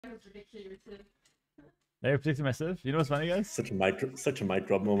Larry predicting myself. You know what's funny, guys? Such a mic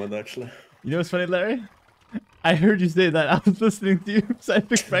drop moment, actually. You know what's funny, Larry? I heard you say that. I was listening to you, so I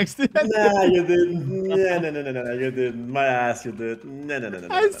picked Frank's. Nah, you didn't. Yeah, no, you didn't. My ass, you did. No.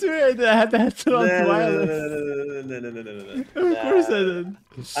 I swear I did. I had the headset on wireless. No. Of course I did.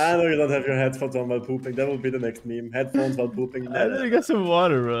 I know you don't have your headphones on while pooping. That will be the next meme. Headphones while pooping. I didn't get some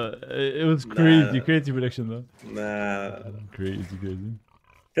water, bro. It was crazy. Crazy prediction, though. Nah. Crazy.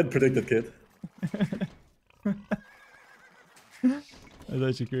 Get predicted, kid. That's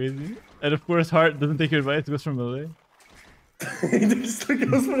actually crazy. And of course, Hearttt doesn't take your advice. It goes from Malay. He just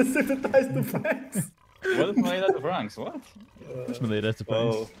goes for the sympathize to Franks. What is Malay to Franks? What? What's Malay to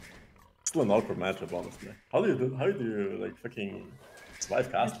Franks? Still an awkward matchup, honestly. How do you like fucking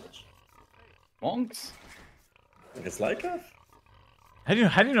survive Castlage? Monks? Like it's like that? How do you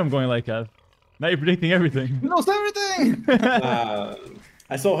know I'm going like that? Now you're predicting everything. He knows everything!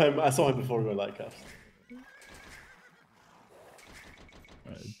 I saw him before we were like that.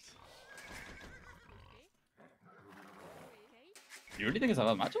 Right. You really think it's a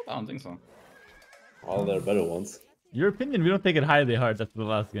bad matchup? I don't think so. All their better ones. Your opinion, we don't take it highly hard after the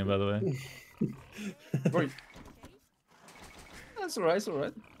last game, by the way. Right. That's alright, it's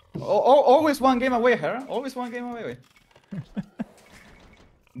alright. Always one game away, Hera. Always one game away.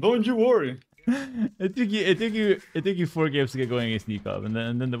 Don't you worry. It took you 4 games to get going against Nikov, and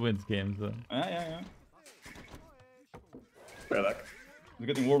then the wins came. So. Yeah. Fair luck. We're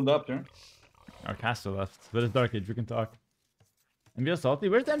getting warmed up here. Our caster left, but it's Dark Age. We can talk. NBL salty.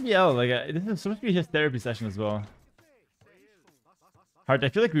 Where's NBL? Like this is supposed to be his therapy session as well. Hearttt, I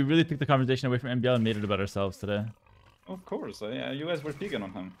feel like we really took the conversation away from NBL and made it about ourselves today. Of course, yeah. You guys were picking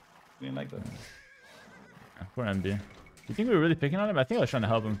on him. Didn't like that. Yeah, poor MB. Do you think we were really picking on him? I think I was trying to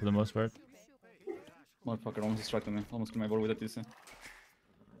help him for the most part. Motherfucker almost distracted me. Almost killed my board with a TC.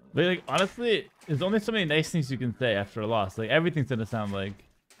 But like honestly, there's only so many nice things you can say after a loss. Like everything's gonna sound like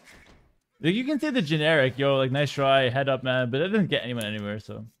you can say the generic, yo, like nice try, head up, man, but it doesn't get anyone anywhere.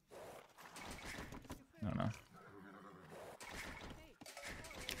 So I don't know.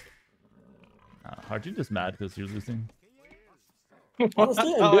 Hearttt, you're just mad because you're losing.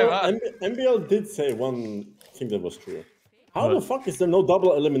 Honestly, NBL did say one thing that was true. How the fuck is there no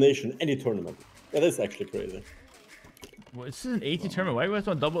double elimination in any tournament? That is actually crazy. Well, this is an 80 tournament. Why do you guys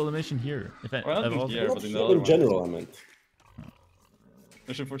want double elimination here? If Well, I don't think here, but in general, I meant.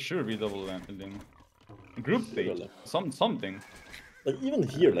 There should for sure be double in group stage. Something. Like even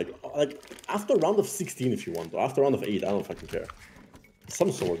here, like after round of 16 if you want, or after round of 8, I don't fucking care.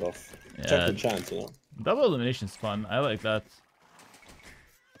 Some sort of check the chance, you know. Double elimination is fun. I like that.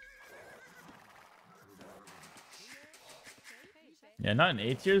 Yeah, not in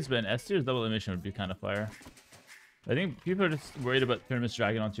A tiers, but in S tiers, double elimination would be kind of fire. I think people are just worried about tournaments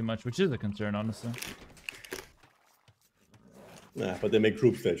dragging on too much, which is a concern, honestly. Nah, but they make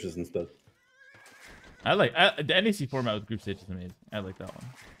group stages instead. I like the NEC format with group stages. Amazing. I like that one.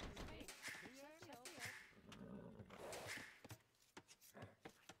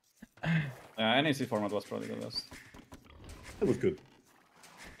 Yeah, NEC format was probably the best. It was good.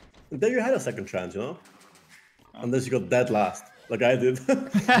 And then you had a second chance, you know? Unless you got dead last, like I did.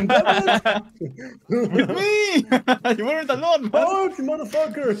 With me! You weren't alone, man! Oh, you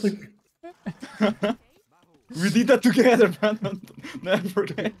motherfucker! We did that together, man. Never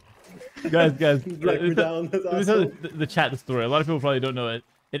forget. Guys, Drag me down, let me tell the chat the story. A lot of people probably don't know it.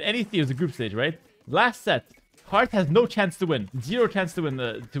 In NEC, it was a group stage, right? Last set, Hearttt has no chance to win, 0 chance to win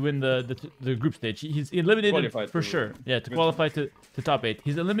the group stage. He's eliminated Qualified for sure. Yeah, to qualify to top 8.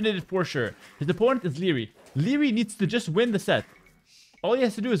 He's eliminated for sure. His opponent is Leary. Leary needs to just win the set. All he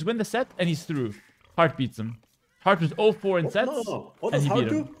has to do is win the set, and he's through. Hearttt beats him. Hearttt was 0-4 in sets, What and does he beat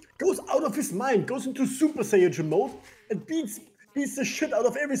Hearttt him. do? Goes out of his mind, goes into Super Saiyan mode, and beats the shit out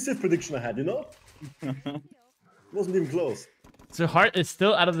of every Civ prediction I had, you know? Wasn't even close. So Hearttt is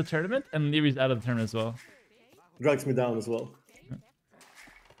still out of the tournament, and Leary's out of the tournament as well. Drags me down as well.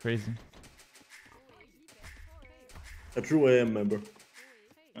 Crazy. A true AM member.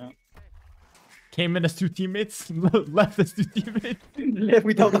 Came in as 2 teammates, left as 2 teammates. Left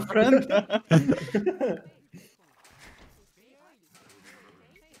without a friend.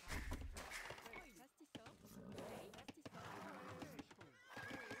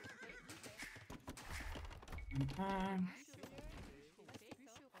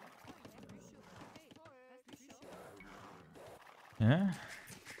 Yeah.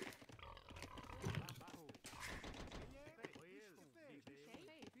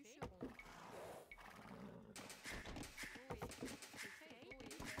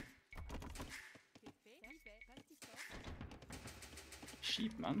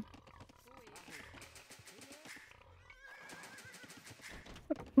 sheep, man.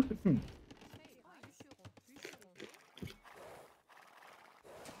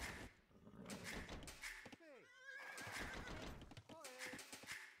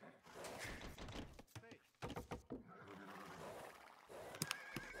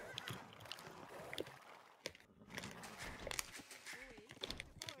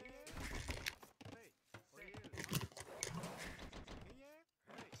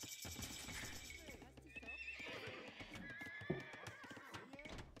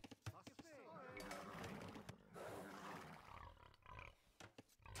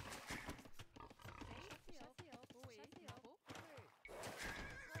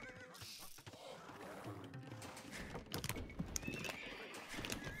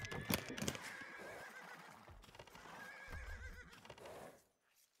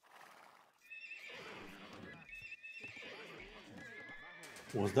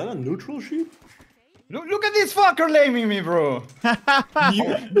 Was that a neutral sheep? Look at this fucker laming me, bro!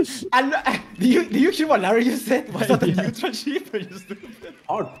 Do you hear what Larry just said? Was that a neutral sheep? Or you stupid?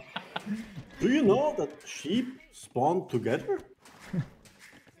 Hearttt, do you know that sheep spawn together?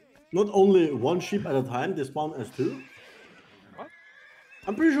 Not only one sheep at a time, they spawn as two? What?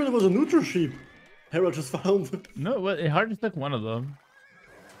 I'm pretty sure there was a neutral sheep. Hera just found. No, what? Hearttt just took one of them.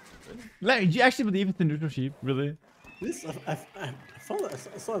 Like, do you actually believe it's a neutral sheep? Really? This I found I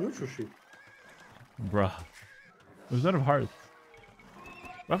saw a neutral sheep. Bruh. It was none of Hearttt.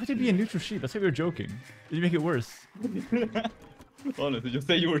 Why would it be a neutral sheep? That's why we were joking. Did you make it worse? Honestly, just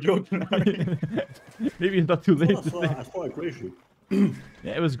say you were joking. Maybe it's not too late to say. I saw a grey sheep.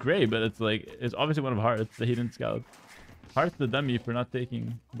 Yeah, it was gray, but it's like, it's obviously one of Hearttt that he didn't scout. Heartt's the dummy for not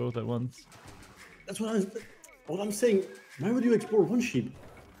taking both at once. That's what I'm saying. Why would you explore one sheep?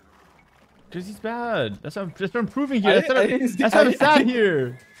 Because he's bad. That's what I'm proving here. That's I how I'm sat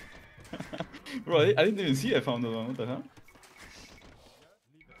here. Bro, I didn't even see I found the one. What the hell?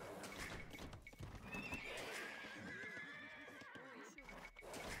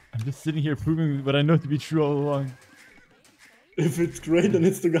 I'm just sitting here proving what I know to be true all along. If it's grey, then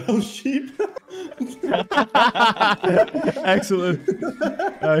it's the house sheep. Excellent.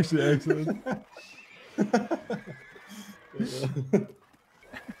 Actually, excellent.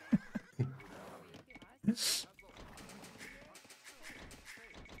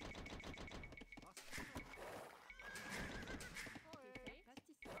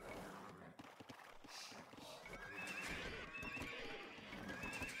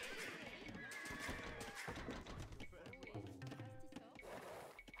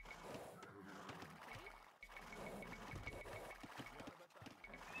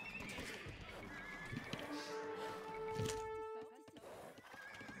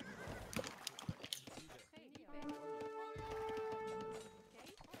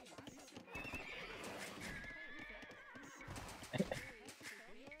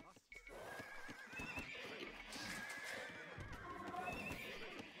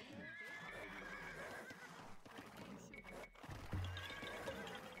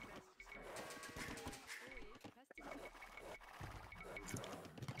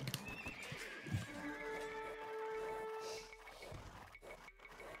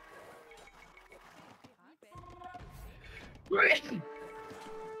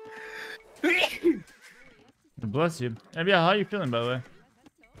 Bless you. And yeah, how are you feeling, by the way?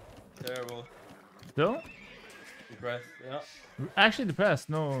 Terrible. Still? Depressed, yeah. Actually depressed,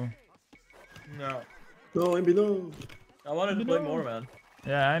 no. No. No, MB, no. I wanted to play more, man.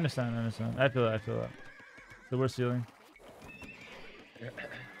 Yeah, I understand, I feel that, It's the worst feeling.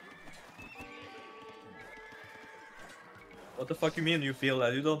 What the fuck you mean you feel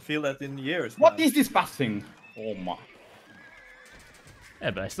that? You don't feel that in years, What man. is this passing? Oh my.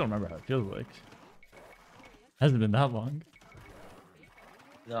 Yeah, but I still remember how it feels like. Hasn't been that long.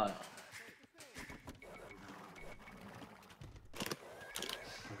 No.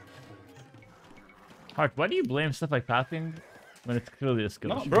 Hearttt, why do you blame stuff like pathing when it's clearly a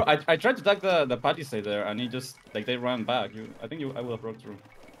skill No, issue? bro, I tried to tag the party stay there and he just, like, they ran back. I think I would have broke through.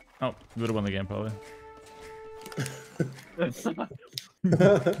 Oh, you would have won the game probably. Made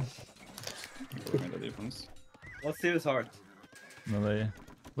a difference. What's Steve's heart? Malay.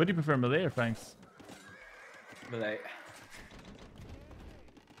 What do you prefer, Malay or Franks? Malay.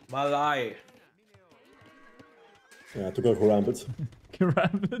 Malay. Yeah, I took out for Rampant.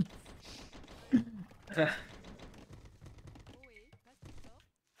 Rabbit.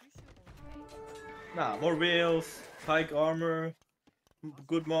 Nah, more wheels, pike armor,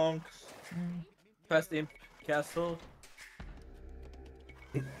 good monks, fast imp castle.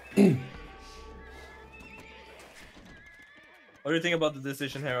 Or What do you think about the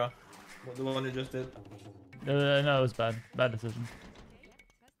decision, Hera? The one you just did? No, it was bad. Bad decision.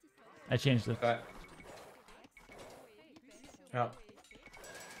 I changed it. Okay. Yeah.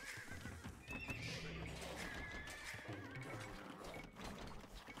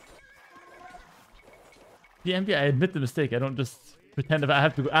 The NBA, I admit the mistake. I don't just pretend if I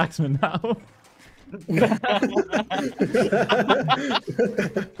have to go Axeman now.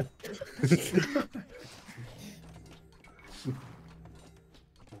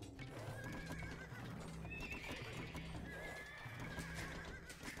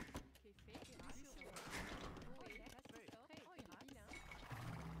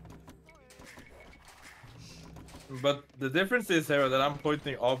 But the difference is, Hera, that I'm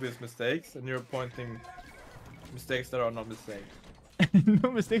pointing obvious mistakes, and you're pointing mistakes that are not mistakes. No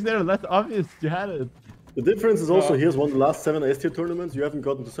mistakes that are less obvious. You had it. The difference is also here's won the last 7 S tier tournaments. You haven't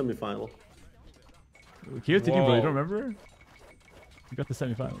gotten to semi-final. Here's did you, bro? You Whoa. don't remember? You got the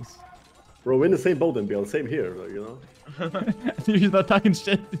semifinals. Bro, we're in the same boat, NBL. Same here, like, you know. He's not talking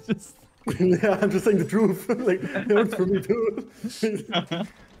shit. He's just. Yeah, I'm just saying the truth. Like, it works for me too.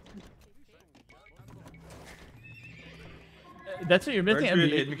 That's what you're missing. Aren't you in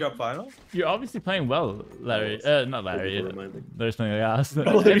NBA. the Hit Me Cup final? You're obviously playing well, Larry. Not Larry. Thank you for reminding. There's something like ass.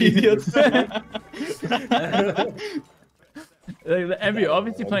 Oh, they're idiots. Like, the NBA, you're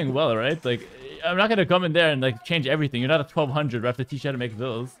obviously playing well, right? Like, I'm not gonna come in there and like change everything. You're not at 1200. I have to teach you how to make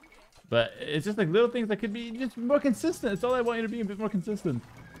bills. But it's just like little things that could be just more consistent. It's all I want you to be a bit more consistent.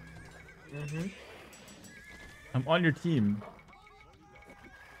 I'm on your team.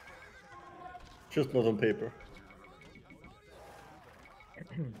 Just not on paper.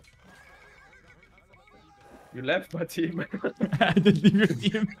 You left my team. I didn't leave your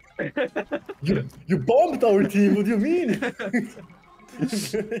team. You bombed our team. What do you mean?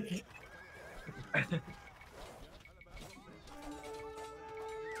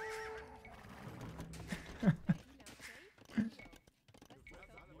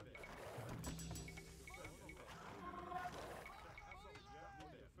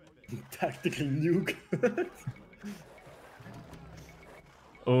 Tactical nuke.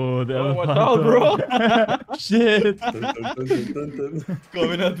 Oh, the Oh, watch out, bro. Shit. Dun, dun, dun, dun, dun, dun.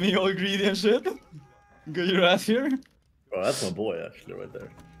 Coming at me all greedy and shit. Got your ass here. Oh, that's my boy, actually, right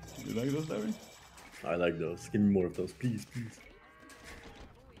there. You like those, Larry? I like those. Give me more of those, please, please.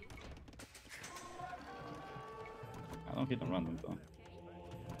 I don't hit them random though.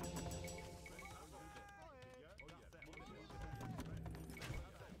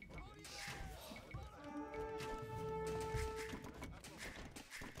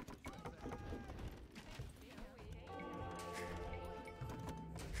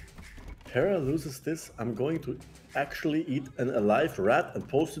 Hera loses this, I'm going to actually eat an alive rat and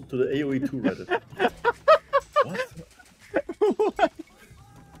post it to the AoE2 Reddit. What?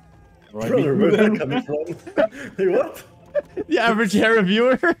 Brother, where's that coming from? Hey, what? The average hair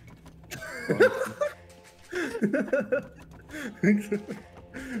reviewer.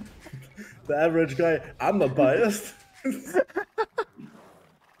 The average guy, I'm not biased.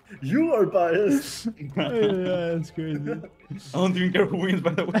 You are biased. Yeah, that's crazy. I don't even care who wins,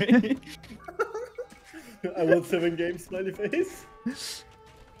 by the way. I won 7 games, smiley face.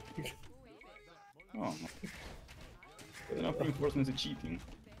 Oh. Good enough reinforcements are cheating.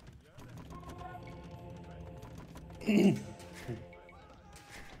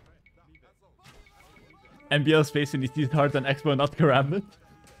 NBL's face when he sees Hearttt on Expo, not Karambit.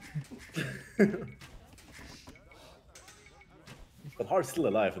 But Heart's still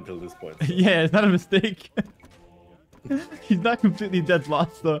alive until this point. Yeah, it's not a mistake. He's not completely dead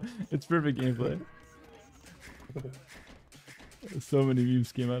lost though. It's perfect gameplay. So many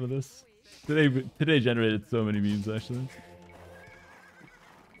memes came out of this. Today generated so many memes actually.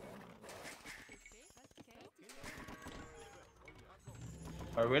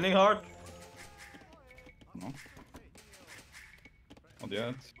 Are we winning hard? No. Not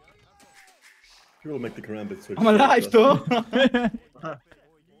yet. We will make the Karambit switch. I'm alive though!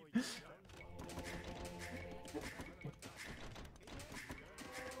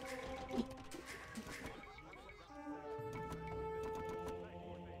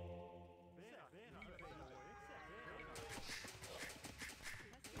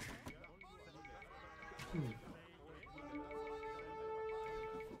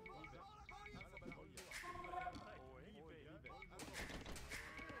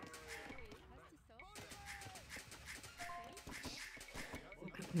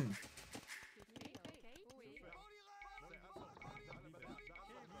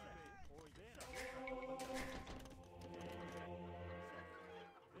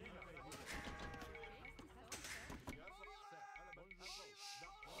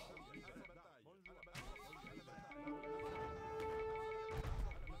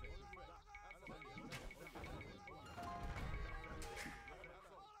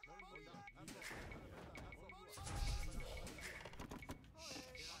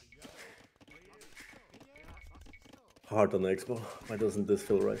 Hearttt on Expo. Why doesn't this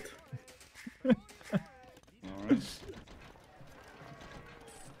feel right? Alright.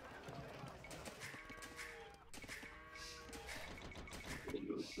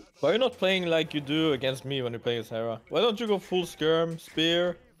 Why are you not playing like you do against me when you play as Hera? Why don't you go full skirm,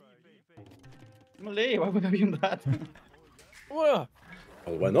 spear? Malay, why would I be in that? Well,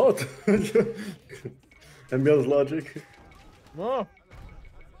 Well, why not? MBL's logic. no.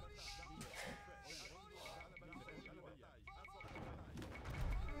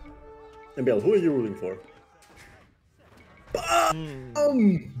 MBL, who are you rooting for?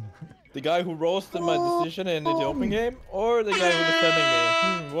 The guy who roasted my decision in the open game, or the guy who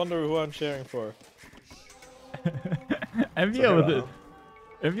defending me? Wonder who I'm cheering for. MVO with it.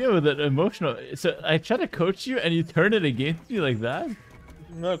 MVO with it emotional. So I try to coach you and you turn it against me like that?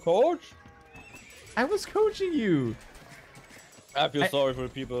 No, coach? I was coaching you. I feel sorry for the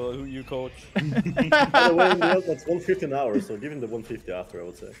people who you coach. By the way, MBL, that's 150 an hour, so give him the 150 after, I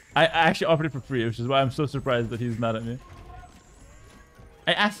would say. I actually offered it for free, which is why I'm so surprised that he's mad at me.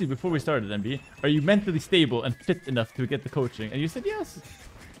 I asked you before we started, MB, are you mentally stable and fit enough to get the coaching? And you said yes.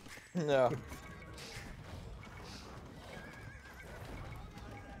 Yeah.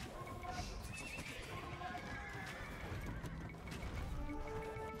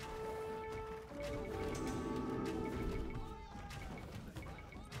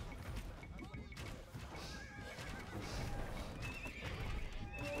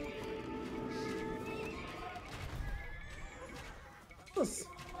 Yes.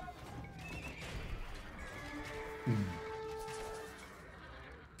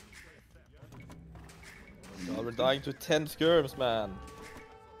 God, we're dying to 10 skirms, man.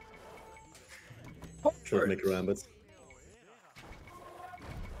 Should make a Rambit.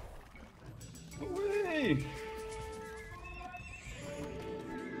 Away!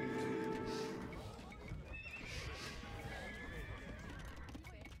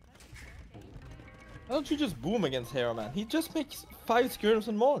 Why don't you just boom against Hera, man? He just makes 5 skirms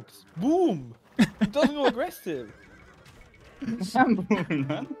and monks. Boom! He doesn't go aggressive. I'm booming,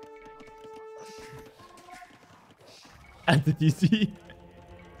 man. At the DC.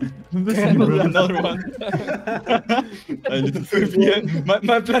 Another one. I need to FBL.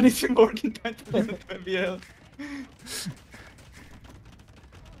 My plan is important. I need to FBL.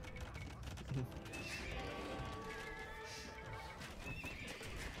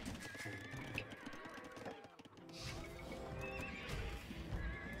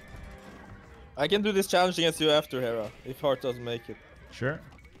 I can do this challenge against you after Hera, if Hearttt doesn't make it. Sure.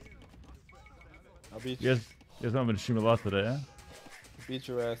 I'll beat You guys know I'm gonna stream a lot today, yeah? beat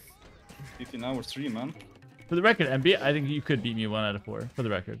your ass. 15 hours stream, man. For the record, MB, I think you could beat me 1 out of 4. For the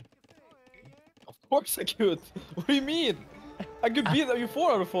record. Of course I could. What do you mean? I could beat you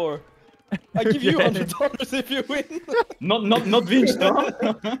 4 out of 4. I give you $100 if you win. Not Vinch, no.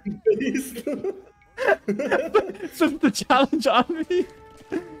 So the challenge on me?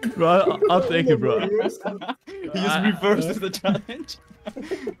 Bro, I'll take it, bro. He just reverses the challenge.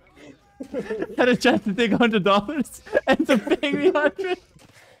 Had a chance to take $100, ends up paying me 100.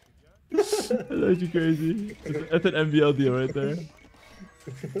 That's actually crazy. That's an MBL deal right there.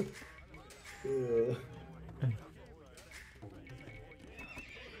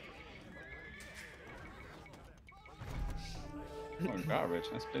 Oh, garbage.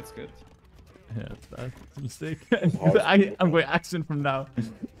 That split's good. Yeah, that's a mistake. I'm going accent from now.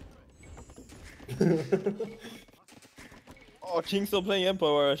 Oh, King's still playing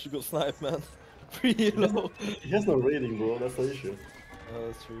Empire. I should go snipe, man. Pretty low. He has no rating, bro. That's the issue. Oh,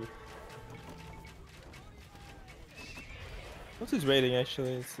 that's true. What's his rating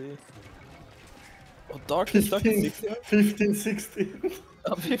actually? Let's see. Oh, Dark is stuck in 60. 15, 16.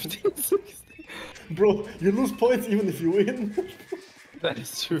 15, 60. Bro, you lose points even if you win. That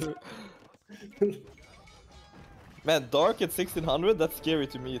is true. Man, Dark at 1600, that's scary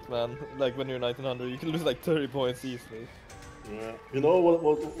to meet, man. Like when you're 1900, you can lose like 30 points easily. Yeah. You know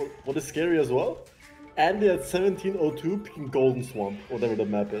what is scary as well? Andy at 1702 picking Golden Swamp, whatever the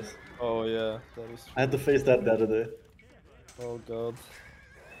map is. Oh yeah, that is true. I had to face that the other day. Oh god.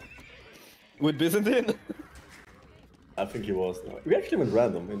 With Byzantine? I think he was. No. We actually went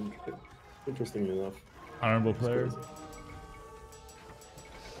random, interestingly enough. Honorable player.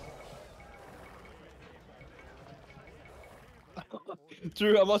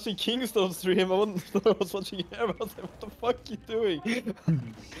 True, I'm watching Kingstone stream. I was watching Hera. I was like, what the fuck are you doing?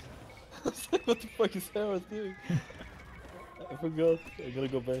 I was like, what the fuck is Hera doing? I forgot. I'm gonna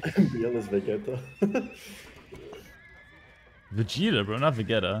go back. MBL is Vegeta. Vegeta, bro, not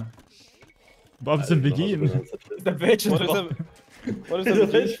Vegeta. Bob's and Begin. The vegetable. What is a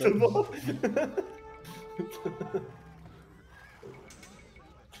vegetable?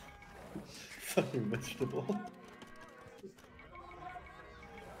 Fucking vegetable.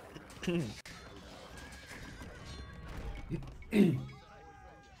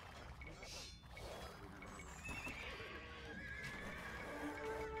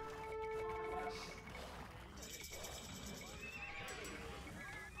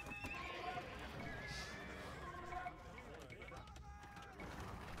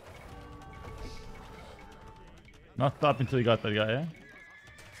 Not stop until you got that guy, yeah?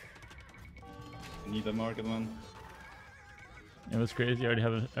 Need a market one. It was crazy. I already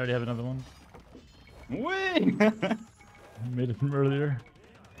have another one. Wait! Made it from earlier.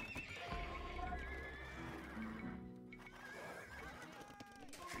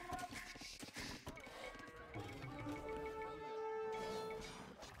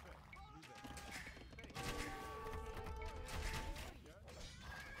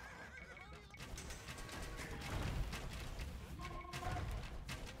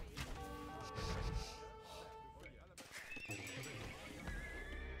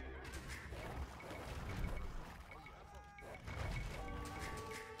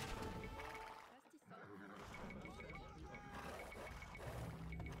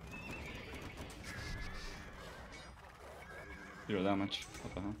 Zero damage.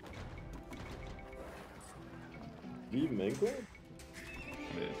 What the hell? Do you even make that?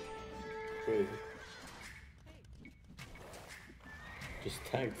 Wait. Crazy. Just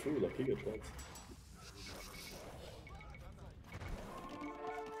tagged through like Giga Tracks.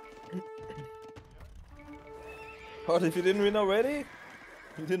 But if you didn't win already,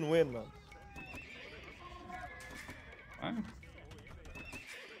 you didn't win, man. Ah.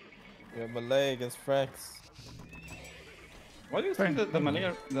 Yeah, Malay against Franks. Why do you think that the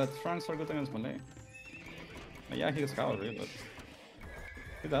Malay that France are good against Malay? Yeah, he's cavalry, but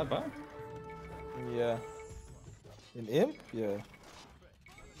is that bad? Yeah. In Imp? Yeah.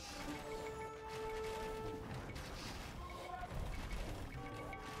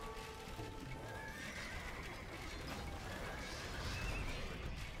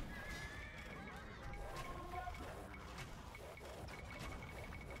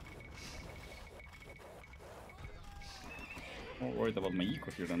 More worried about my eco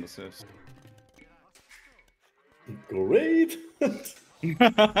here than the Sivs. Great!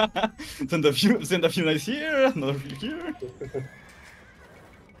 Send a few nice here, another few here.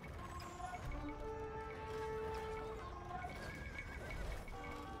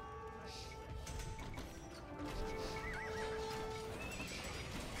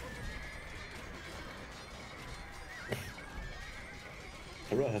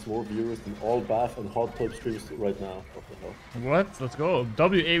 Hera has more viewers than all Bath and Hot Tub streams right now. What the hell? What? Let's go.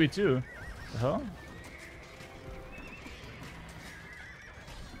 AoE2. The hell?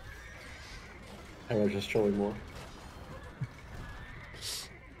 Hera just showing more.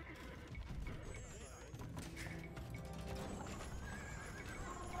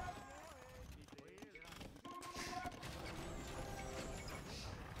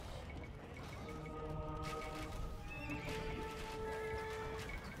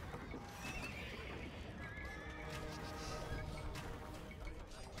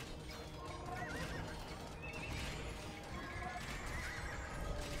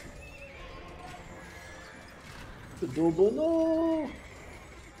 The double, no!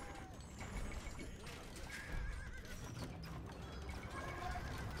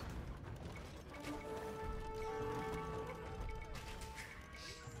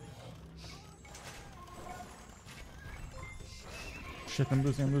 Shit, I'm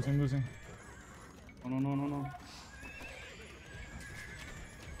losing. Oh, no.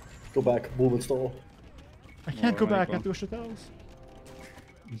 Go back, move and stall. I can't go Alright, back. I well. have to go shit else.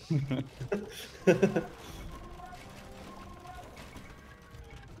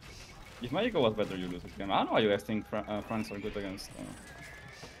 If my eco was better, you lose this game. I don't know why you guys think France are good against.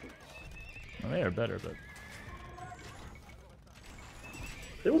 Well, they are better, but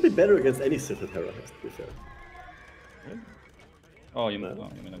They will be better against any Sith that Hera has, to be fair. Really? Oh, you No.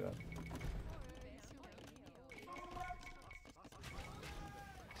 mean like that.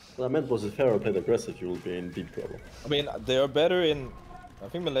 What I meant was if Hera played aggressive, you will be in deep trouble. I mean, they are better in... I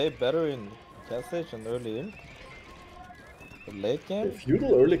think Malay better in cast stage and early Imp. But late game? If you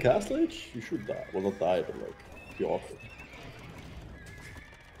do early cast age, you should die. Well, not die, but like, be awkward.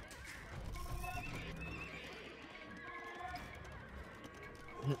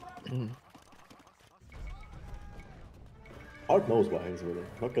 Hearttt knows why he's winning.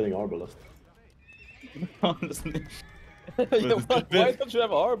 Not getting Arbalest. Honestly. Yeah, why don't you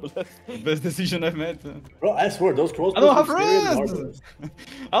have Arbalest? Best decision I've made. Bro, I swear, those crossbows I don't have are scarier than rest! Arbalest.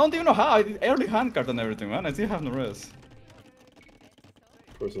 I don't even know how. I did early handcard and everything, man. I still have no res.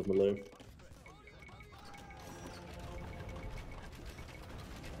 Curse of Malay.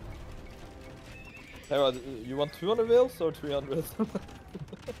 Hera, you want 200 whales or 300?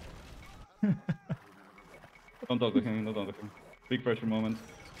 Don't talk to him, don't talk to him. Big pressure moment.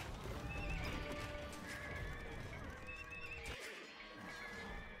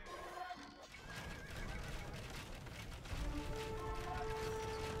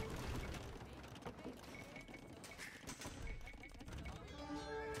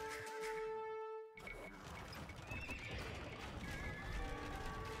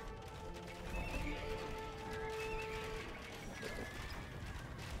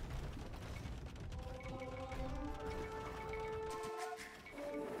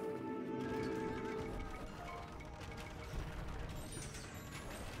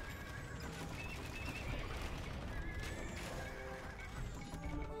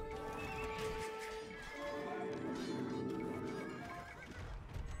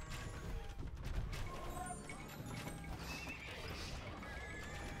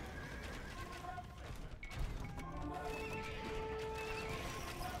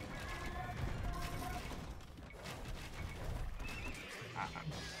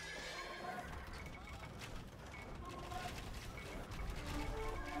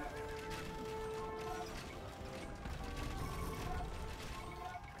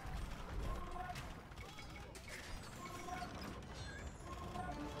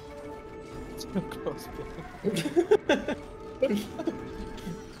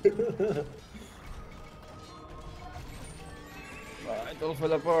 It all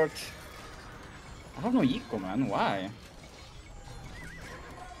fell apart. I have no eco, man. Why?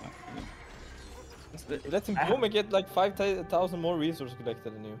 Let him boom and get like 5,000 more resources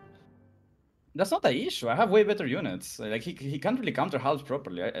collected than you. That's not the issue. I have way better units. Like he can't really counter halves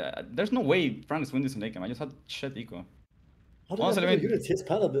properly. There's no way Franks win this in late game. I just had shit eco. How do Honestly, you I have mean- units? He has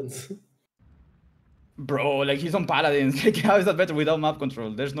paladins. Bro, like he's on paladins. Like how is that better without map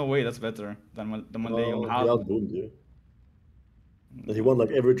control? There's no way that's better than the Malay on He half. outboomed you. And he won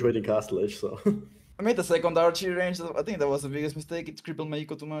like every trading castle edge, so. I made the second archery range. I think that was the biggest mistake. It crippled my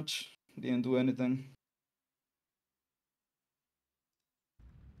eco too much. Didn't do anything.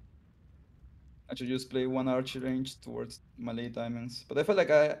 I should just play one archery range towards Malay diamonds. But I felt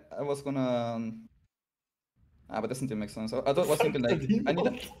like I was gonna. But that doesn't make sense. I thought it was thinking like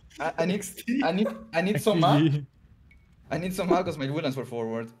I need some map. XGG. I need some map because my woodlands were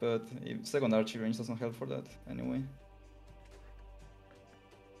forward, but second archery range doesn't help for that anyway.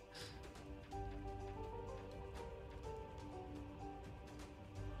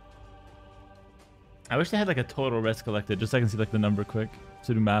 I wish they had like a total rest collected, just so I can see like the number quick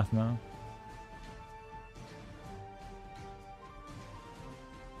to do math now.